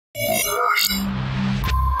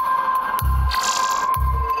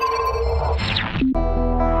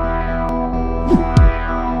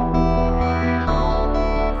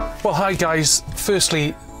Hi guys,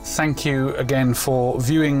 firstly thank you again for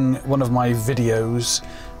viewing one of my videos.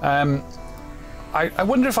 I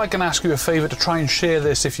wonder if I can ask you a favour to try and share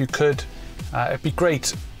this if you could. It'd be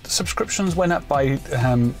great. The subscriptions went up by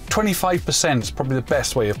 25%, is probably the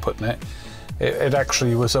best way of putting it. It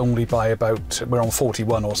actually was only by about, we're on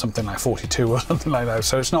 41 or something like 42 or something like that,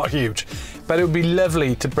 so it's not huge. But it would be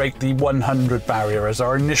lovely to break the 100 barrier as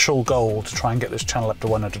our initial goal to try and get this channel up to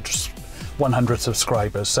 100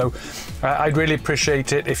 subscribers. So I'd really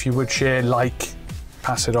appreciate it if you would share, like,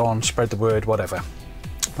 pass it on, spread the word, whatever.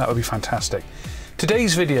 That would be fantastic.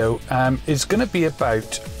 Today's video is going to be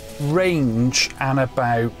about range and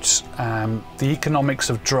about the economics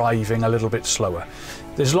of driving a little bit slower.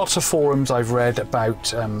 There's lots of forums I've read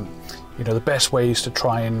about you know, the best ways to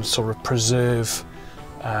try and sort of preserve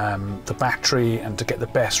the battery and to get the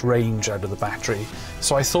best range out of the battery.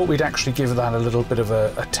 So I thought we'd actually give that a little bit of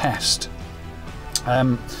a test.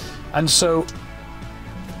 And so,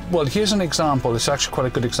 well, here's an example. It's actually quite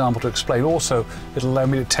a good example to explain. Also, it'll allow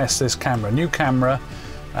me to test this camera. New camera,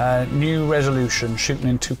 new resolution, shooting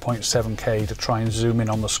in 2.7K to try and zoom in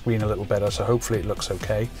on the screen a little better, so hopefully it looks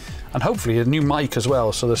okay. And hopefully a new mic as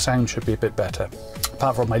well, so the sound should be a bit better,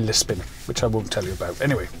 apart from my lisping, which I won't tell you about.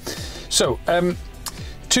 Anyway, so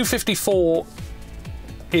 254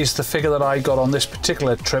 is the figure that I got on this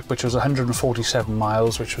particular trip, which was 147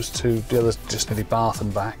 miles, which was to the other, just nearly Bath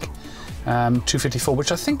and back. 254,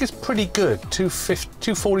 which I think is pretty good.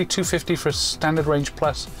 240, 250 for a standard range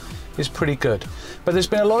plus is pretty good. But there's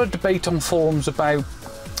been a lot of debate on forums about,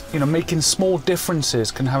 you know, making small differences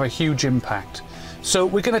can have a huge impact. So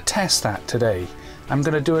we're going to test that today. I'm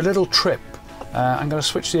going to do a little trip. I'm going to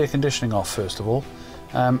switch the air conditioning off first of all.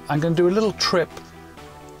 I'm going to do a little trip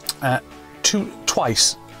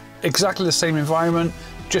twice. Exactly the same environment,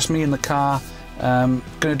 just me in the car. Going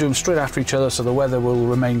to do them straight after each other so the weather will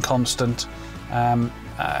remain constant. And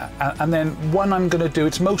then one I'm going to do,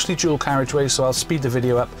 it's mostly dual carriageway, so I'll speed the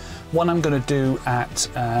video up. One I'm going to do at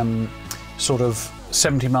sort of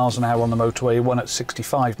 70 miles an hour on the motorway, one at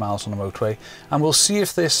 65 miles on the motorway, and we'll see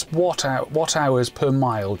if this watt hours per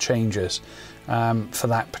mile changes for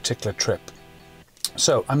that particular trip.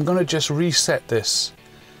 So I'm going to just reset this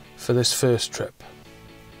for this first trip.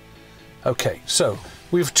 Okay, so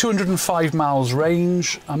we have 205 miles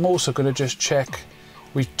range. I'm also going to just check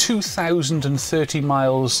we've 2,030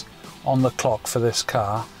 miles on the clock for this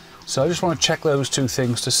car. So I just want to check those two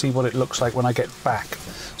things to see what it looks like when I get back.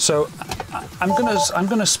 So I'm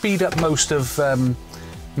gonna speed up most of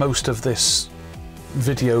this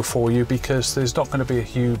video for you because there's not going to be a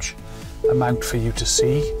huge amount for you to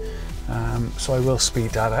see. So I will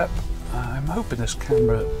speed that up. I'm hoping this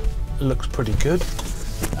camera looks pretty good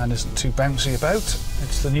and isn't too bouncy about.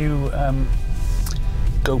 It's the new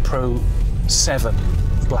GoPro 7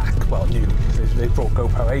 Black. Well, new. They brought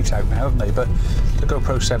GoPro 8 out now, haven't they? But the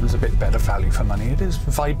GoPro 7 is a bit better value for money. It is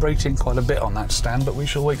vibrating quite a bit on that stand, but we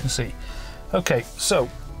shall wait and see. Okay, so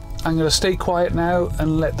I'm going to stay quiet now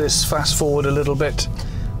and let this fast forward a little bit.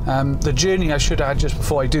 The journey, I should add just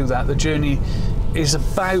before I do that, the journey is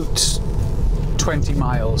about 20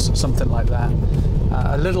 miles, something like that.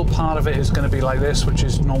 A little part of it is going to be like this, which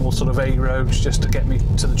is normal sort of A roads just to get me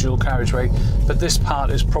to the dual carriageway, but this part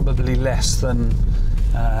is probably less than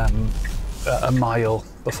a mile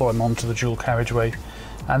before I'm onto the dual carriageway.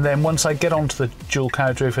 And then once I get onto the dual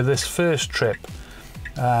carriageway for this first trip,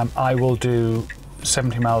 I will do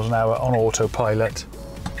 70 miles an hour on autopilot,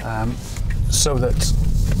 so that,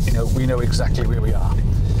 you know, we know exactly where we are.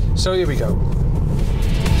 So here we go.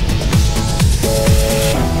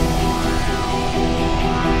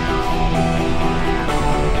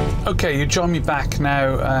 Okay, you join me back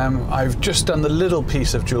now. I've just done the little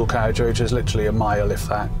piece of dual carriageway, which is literally a mile, if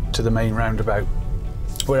that, to the main roundabout,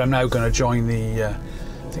 where I'm now going to join the, I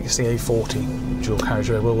think it's the A40 dual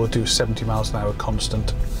carriageway, where we'll do 70 miles an hour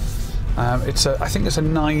constant. I think it's a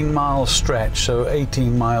 9-mile stretch, so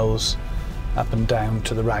 18 miles up and down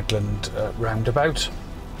to the Ragland roundabout.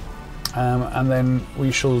 And then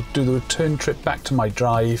we shall do the return trip back to my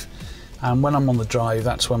drive, and when I'm on the drive,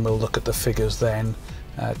 that's when we'll look at the figures then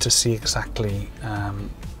to see exactly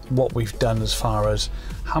what we've done as far as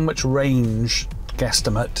how much range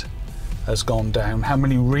guesstimate has gone down, how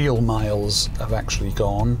many real miles have actually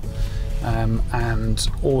gone, and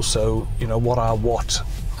also, you know, what our watt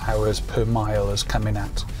hours per mile is coming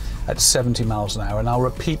at 70 miles an hour. And I'll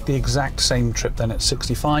repeat the exact same trip then at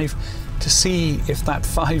 65 to see if that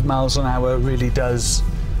 5 miles an hour really does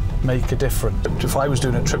make a difference. If I was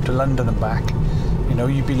doing a trip to London and back, you know,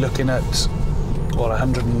 you'd be looking at, what,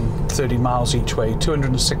 130 miles each way,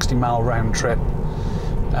 260 mile round trip.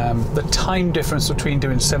 The time difference between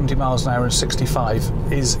doing 70 miles an hour and 65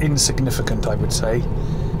 is insignificant, I would say.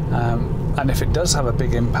 And if it does have a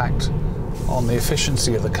big impact on the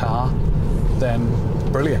efficiency of the car, then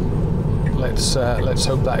brilliant. Let's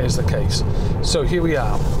hope that is the case. So here we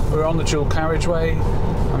are. We're on the dual carriageway.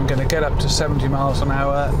 I'm going to get up to 70 miles an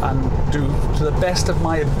hour and do, to the best of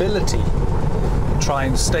my ability, try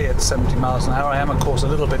and stay at 70 miles an hour. I am, of course, a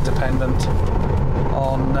little bit dependent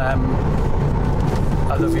on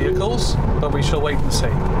other vehicles, but we shall wait and see.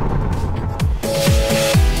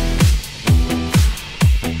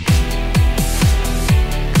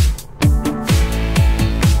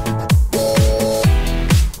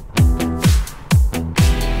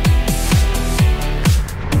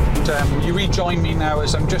 You rejoin me now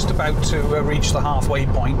as I'm just about to reach the halfway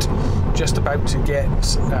point, just about to get,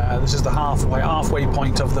 this is the halfway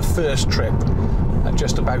point of the first trip,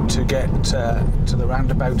 just about to get to the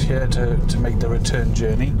roundabout here to make the return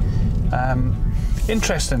journey.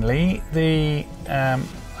 Interestingly,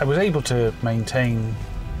 I was able to maintain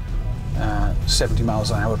 70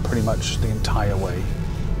 miles an hour pretty much the entire way.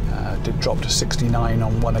 Did drop to 69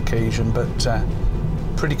 on one occasion, but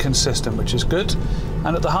pretty consistent, which is good.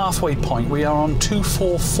 And at the halfway point we are on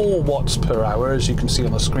 244 watts per hour, as you can see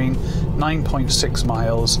on the screen, 9.6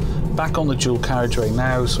 miles, back on the dual carriageway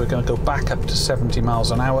now, so we're going to go back up to 70 miles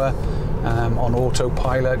an hour on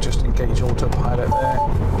autopilot. Just engage autopilot there.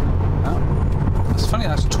 It's funny,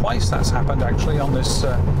 that's twice that's happened actually on this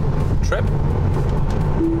trip.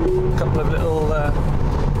 A couple of little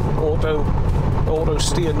auto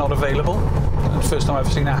steer not available. That's the first time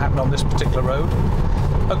I've seen that happen on this particular road.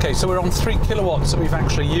 Okay, so we're on 3 kilowatts that we've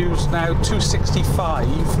actually used now, 265,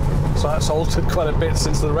 so that's altered quite a bit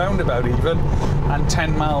since the roundabout even, and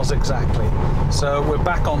 10 miles exactly. So we're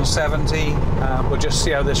back on 70, we'll just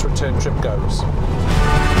see how this return trip goes.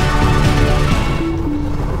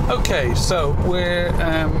 Okay, so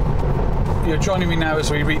you're joining me now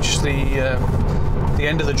as we reach the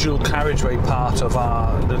end of the dual carriageway part of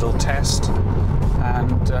our little test,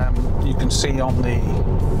 and you can see on the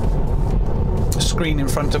screen in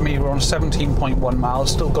front of me we're on 17.1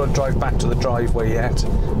 miles, still got to drive back to the driveway yet.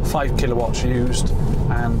 5 kilowatts used,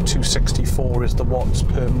 and 264 is the watts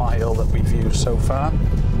per mile that we've used so far.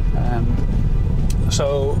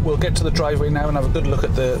 So we'll get to the driveway now and have a good look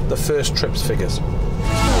at the first trip's figures.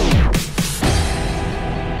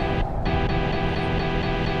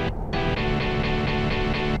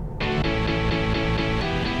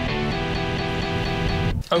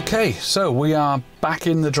 Okay, so we are back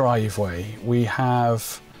in the driveway. We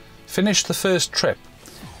have finished the first trip,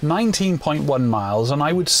 19.1 miles, and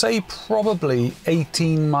I would say probably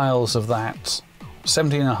 18 miles of that,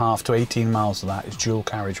 17.5 to 18 miles of that is dual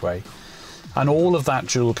carriageway. And all of that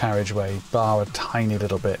dual carriageway, bar a tiny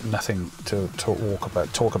little bit, nothing to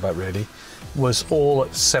talk about really, was all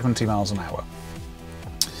at 70 miles an hour.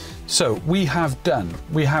 So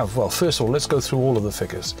well, first of all, let's go through all of the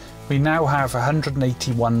figures. We now have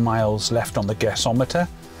 181 miles left on the gasometer,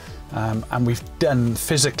 and we've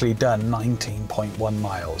physically done 19.1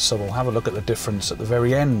 miles. So we'll have a look at the difference at the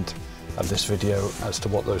very end of this video as to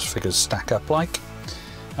what those figures stack up like.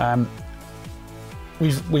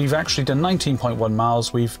 We've actually done 19.1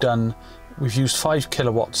 miles. We've used 5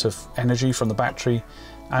 kilowatts of energy from the battery,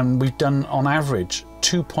 and we've done on average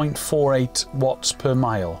 2.48 watts per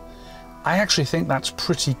mile. I actually think that's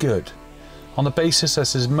pretty good. On the basis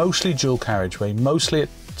this is mostly dual carriageway, mostly at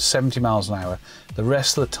 70 miles an hour, the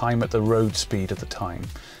rest of the time at the road speed at the time.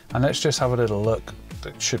 And let's just have a little look.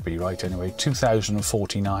 That should be right anyway.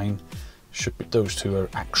 2049 should be, those two are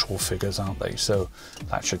actual figures, aren't they? So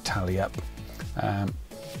that should tally up.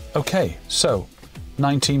 Okay, so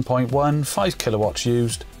 19.1, 5 kilowatts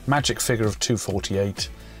used, magic figure of 248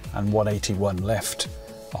 and 181 left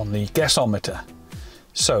on the gasometer.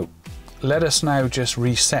 So let us now just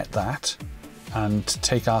reset that and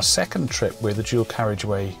take our second trip where the dual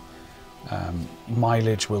carriageway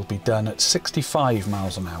mileage will be done at 65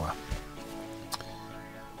 miles an hour.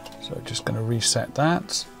 So just going to reset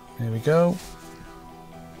that. Here we go.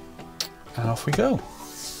 And off we go.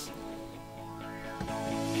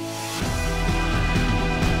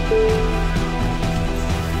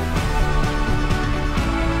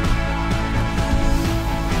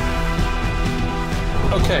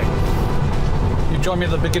 Okay, you joined me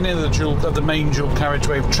at the beginning of the main dual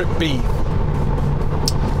carriageway of trip B.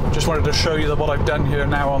 Just wanted to show you that what I've done here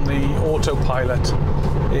now on the autopilot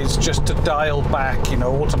is just to dial back, you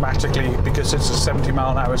know, automatically, because it's a 70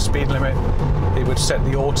 mile an hour speed limit. It would set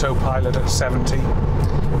the autopilot at 70.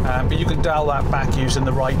 but you can dial that back using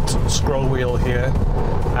the right scroll wheel here.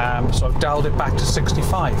 So I've dialed it back to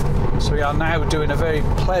 65. So we are now doing a very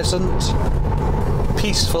pleasant,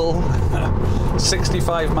 peaceful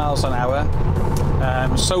 65 miles an hour.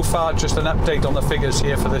 So far, just an update on the figures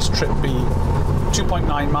here for this trip B.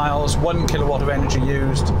 2.9 miles, 1 kilowatt of energy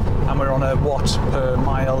used, and we're on a watt per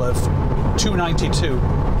mile of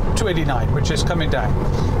 289, which is coming down.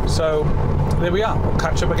 So there we are. We'll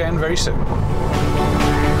catch up again very soon.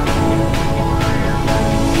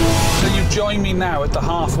 So you join me now at the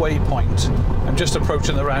halfway point. I'm just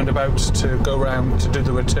approaching the roundabout to go round to do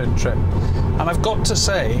the return trip. And I've got to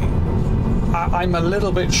say, I'm a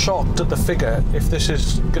little bit shocked at the figure, if this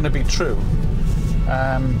is going to be true,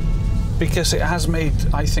 because it has made,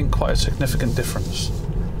 I think, quite a significant difference.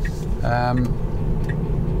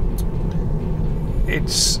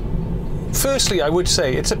 Firstly, I would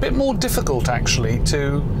say it's a bit more difficult actually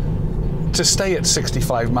to stay at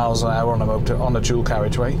 65 miles an hour on a dual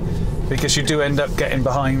carriageway, because you do end up getting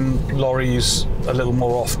behind lorries a little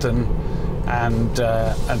more often and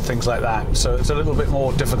things like that. So it's a little bit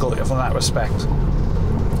more difficult from that respect.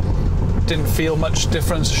 Didn't feel much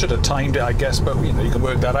difference. Should have timed it, I guess, but you know, you can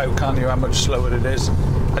work that out, can't you, how much slower it is.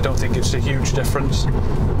 I don't think it's a huge difference.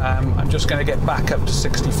 I'm just going to get back up to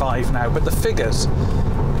 65 now, but the figures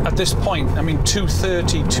at this point, I mean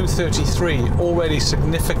 230, 233, already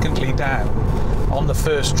significantly down on the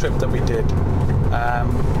first trip that we did.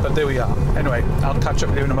 But there we are. Anyway, I'll catch up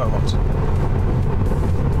with you in a moment.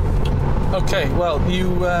 Okay, well,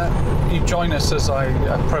 you join us as I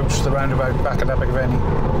approach the roundabout back at Abergavenny.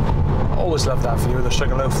 Always love that view of the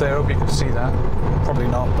Sugarloaf there. Hope you can see that. Probably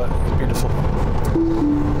not, but it's beautiful.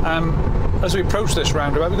 As we approach this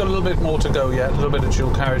roundabout, we've got a little bit more to go yet, a little bit of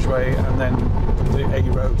dual carriageway, and then the A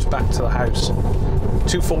roads back to the house.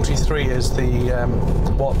 243 is the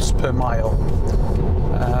watts per mile.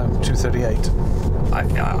 238.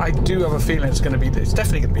 I do have a feeling it's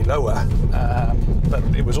definitely going to be lower, but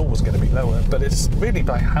it was always going to be lower, but it's really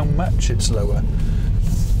by how much it's lower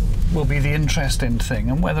will be the interesting thing,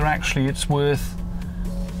 and whether actually it's worth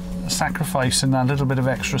sacrificing that little bit of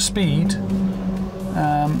extra speed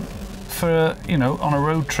for, you know, on a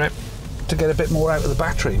road trip to get a bit more out of the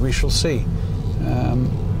battery. We shall see.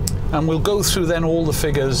 And we'll go through then all the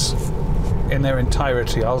figures in their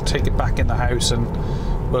entirety. I'll take it back in the house and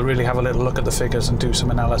we'll really have a little look at the figures and do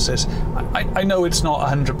some analysis. I know it's not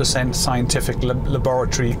 100% scientific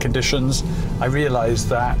laboratory conditions, I realise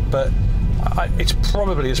that, but it's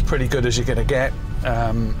probably as pretty good as you're going to get,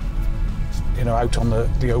 you know, out on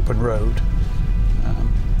the open road.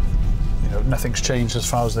 You know, nothing's changed as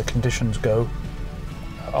far as the conditions go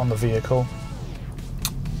on the vehicle,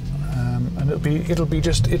 and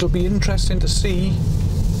it'll be interesting to see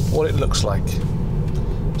what it looks like.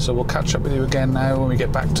 So we'll catch up with you again now when we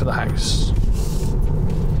get back to the house.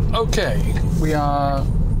 Okay, we are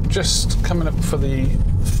just coming up for the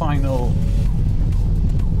final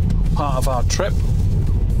part of our trip.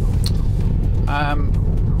 I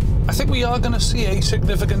think we are going to see a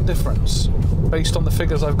significant difference based on the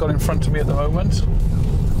figures I've got in front of me at the moment.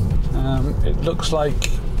 It looks like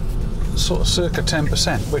sort of circa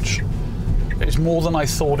 10%, which is more than I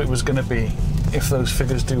thought it was going to be if those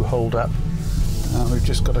figures do hold up. We've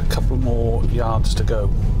just got a couple more yards to go.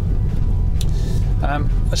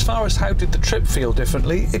 As far as how did the trip feel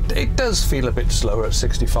differently, it does feel a bit slower at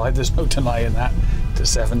 65, there's no denying that, to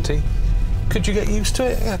 70. Could you get used to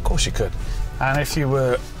it? Yeah, of course you could. And if you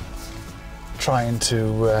were trying to,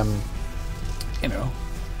 you know,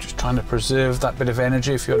 just trying to preserve that bit of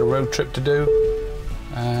energy if you had a road trip to do,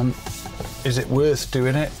 is it worth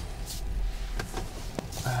doing it?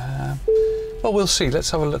 Well, we'll see.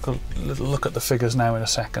 Let's have a little look at the figures now in a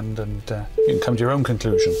second, and you can come to your own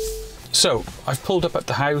conclusion. So I've pulled up at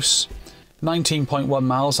the house, 19.1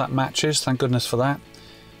 miles, that matches, thank goodness for that.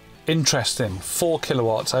 Interesting, 4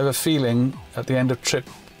 kilowatts. I have a feeling at the end of trip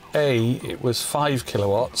A it was 5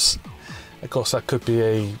 kilowatts. Of course that could be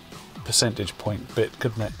a percentage point bit,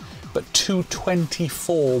 couldn't it? But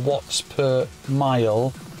 224 watts per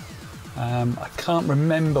mile. I can't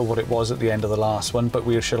remember what it was at the end of the last one, but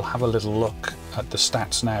we shall have a little look at the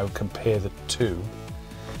stats now, compare the two.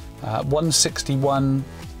 161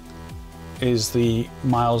 is the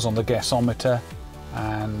miles on the gasometer,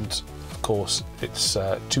 and of course it's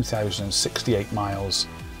 2,068 miles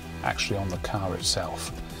actually on the car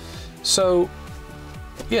itself. So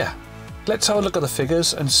yeah, let's have a look at the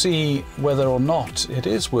figures and see whether or not it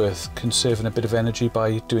is worth conserving a bit of energy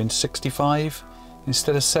by doing 65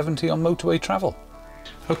 instead of 70 on motorway travel.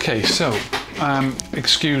 Okay, so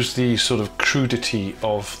excuse the sort of crudity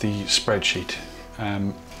of the spreadsheet.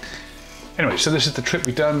 Anyway, so this is the trip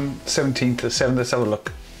we've done, 17th to the 7th. Let's have a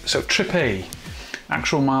look. So trip A,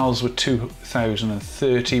 actual miles were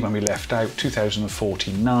 2,030 when we left out,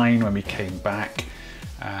 2,049 when we came back.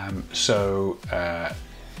 On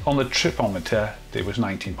the tripometer, it was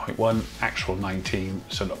 19.1, actual 19,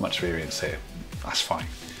 so not much variance there. That's fine.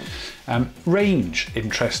 Range,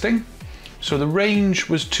 interesting. So the range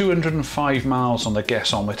was 205 miles on the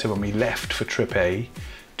guessometer when we left for trip A,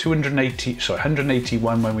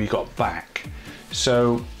 181 when we got back.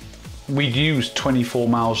 So we'd used 24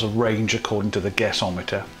 miles of range according to the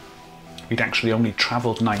guessometer. We'd actually only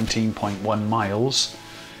travelled 19.1 miles.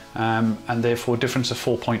 And therefore a difference of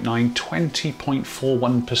 4.9,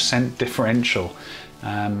 20.41% differential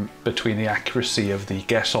between the accuracy of the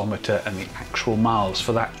guessometer and the actual miles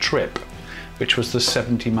for that trip, which was the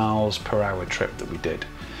 70 miles per hour trip that we did.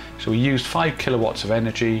 So we used 5 kilowatts of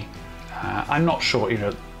energy. I'm not sure, you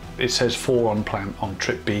know, it says 4 on plan on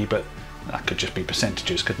trip B, but that could just be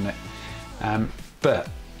percentages, couldn't it? But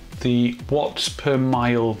the watts per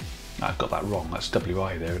mile, I've got that wrong, that's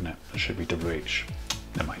WI there, isn't it? That should be WH.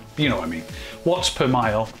 Never mind, you know what I mean. Watts per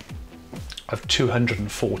mile of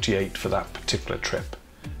 248 for that particular trip.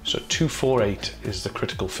 So 248 is the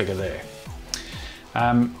critical figure there.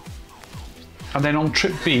 And then on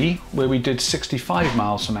trip B, where we did 65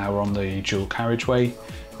 miles an hour on the dual carriageway,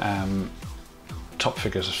 top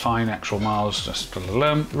figures is fine, actual miles, just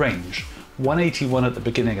range. 181 at the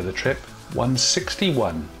beginning of the trip,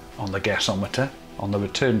 161 on the guessometer on the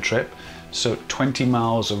return trip, so 20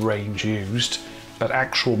 miles of range used, but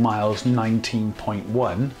actual miles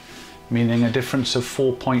 19.1, meaning a difference of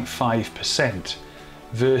 4.5%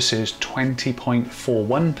 versus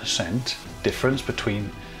 20.41% difference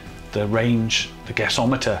between the range, the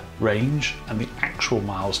guessometer range, and the actual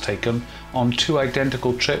miles taken on 2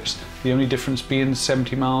 identical trips, the only difference being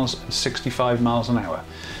 70 miles and 65 miles an hour.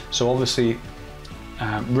 So obviously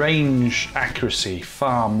range accuracy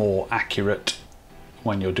far more accurate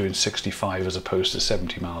when you're doing 65 as opposed to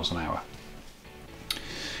 70 miles an hour.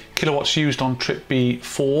 Kilowatts used on trip B,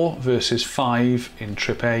 4 versus 5 in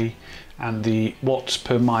trip A, and the watts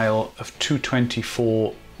per mile of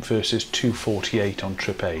 224 versus 248 on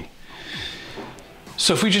trip A.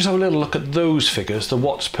 So if we just have a little look at those figures, the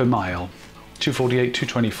watts per mile, 248,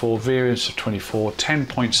 224, variance of 24,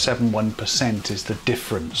 10.71% is the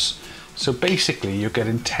difference. So basically you're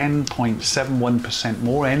getting 10.71%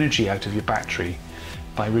 more energy out of your battery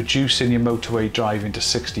by reducing your motorway driving to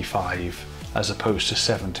 65 as opposed to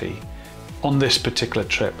 70 on this particular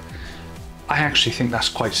trip. I actually think that's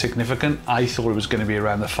quite significant. I thought it was going to be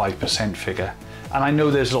around the 5% figure. And I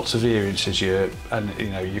know there's lots of variances here, and you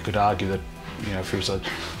know, you could argue that, you know, if it was a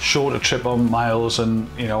shorter trip on miles and,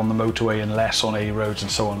 you know, on the motorway and less on A roads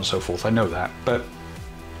and so on and so forth, I know that. But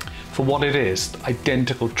for what it is,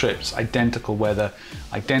 identical trips, identical weather,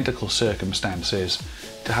 identical circumstances,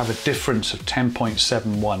 to have a difference of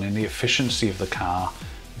 10.71 in the efficiency of the car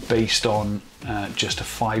based on just a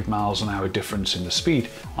 5 miles an hour difference in the speed,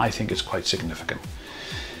 I think is quite significant.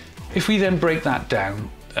 If we then break that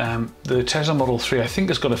down, the Tesla Model 3 I think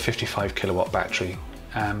has got a 55 kilowatt battery.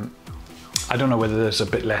 I don't know whether there's a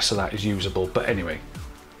bit less of that is usable, but anyway,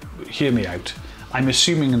 hear me out. I'm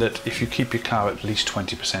assuming that if you keep your car at least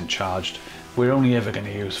 20% charged, we're only ever going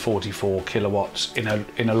to use 44 kilowatts in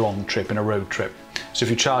a long trip, in a road trip. So if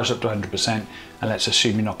you charge up to 100%, and let's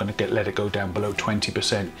assume you're not going to let it go down below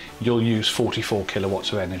 20%, you'll use 44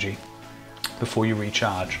 kilowatts of energy before you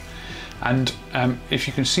recharge. And if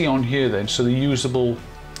you can see on here then, so the usable,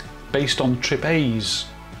 based on trip A's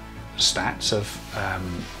stats of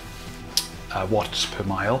watts per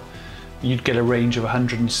mile, you'd get a range of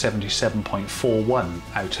 177.41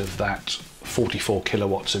 out of that 44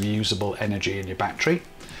 kilowatts of usable energy in your battery.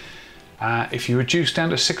 If you reduce down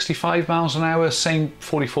to 65 miles an hour, same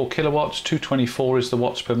 44 kilowatts, 224 is the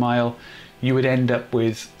watts per mile, you would end up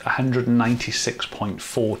with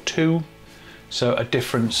 196.42, so a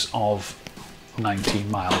difference of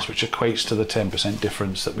 19 miles, which equates to the 10%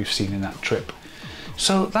 difference that we've seen in that trip.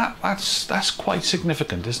 So that's quite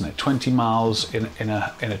significant, isn't it? 20 miles in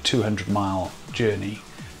a 200-mile journey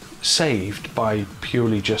saved by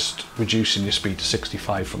purely just reducing your speed to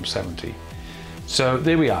 65 from 70. So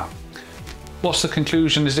there we are. What's the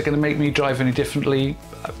conclusion? Is it going to make me drive any differently?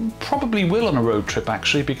 Probably will on a road trip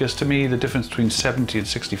actually, because to me the difference between 70 and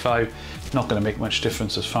 65 is not going to make much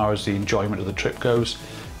difference as far as the enjoyment of the trip goes.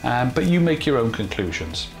 But you make your own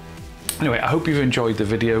conclusions. Anyway, I hope you've enjoyed the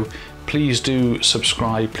video. Please do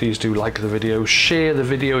subscribe, please do like the video, share the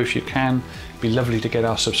video if you can. It'd be lovely to get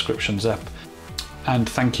our subscriptions up. And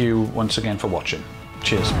thank you once again for watching.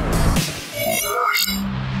 Cheers.